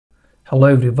Hello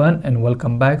everyone and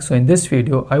welcome back. So in this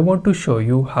video I want to show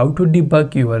you how to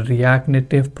debug your React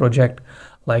Native project.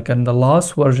 Like in the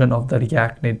last version of the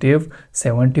React Native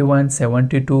 71,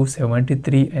 72,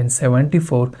 73 and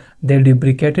 74, they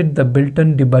deprecated the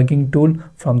built-in debugging tool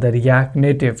from the React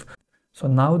Native. So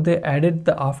now they added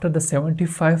after the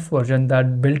 75 version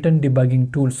that built-in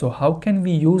debugging tool. So how can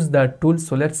we use that tool?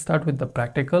 So let's start with the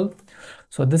practical.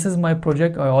 So this is my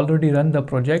project. I already run the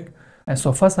project. And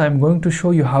so first I'm going to show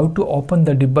you how to open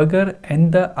the debugger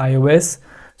and the iOS.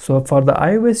 So for the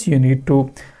iOS you need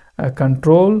to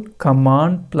control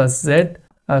command plus Z.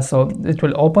 So it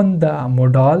will open the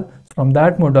modal. From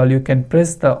that modal you can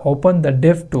press the open the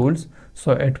DevTools.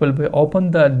 So it will be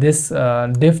open this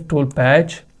DevTool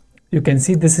patch. You can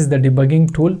see this is the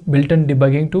debugging tool, built-in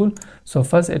debugging tool. So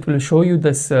first it will show you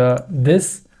this the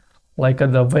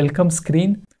welcome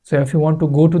screen. So if you want to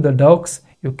go to the docs,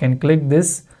 you can click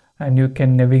this and you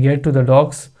can navigate to the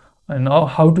docs. And now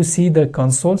how to see the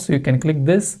console, so you can click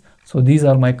this. So these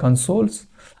are my consoles,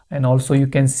 and also you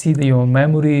can see your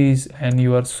memories and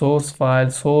your source file,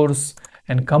 source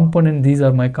and component. These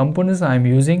are my components I'm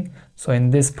using so in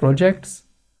this projects.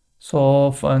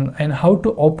 So and how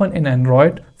to open in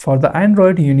Android. For the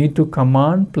Android you need to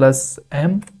command plus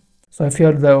M. So if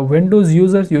you're the Windows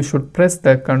user, you should press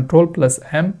the control plus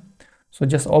M. So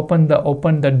just open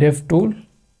the dev tool.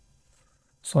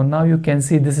 So now you can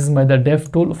see this is the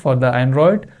dev tool for the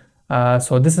Android.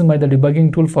 So this is the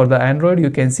debugging tool for the Android.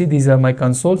 You can see these are my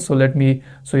consoles. So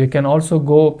you can also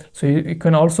go, so you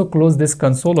can also close this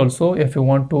console also if you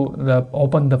want to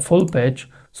open the full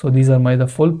page. So these are the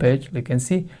full page. You can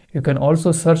see you can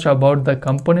also search about the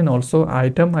component, also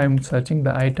item. I'm searching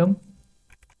the item.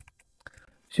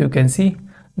 So you can see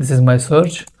this is my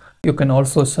search. You can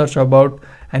also search about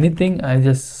anything. I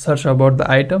just search about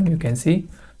the item. You can see.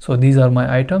 So these are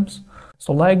my items.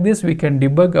 So like this we can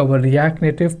debug our React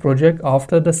Native project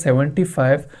after the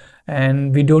 75,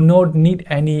 and we do not need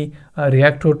any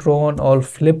Reactotron or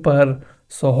Flipper.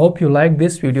 So hope you like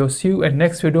this video. See you in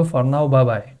next video. For now, bye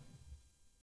bye.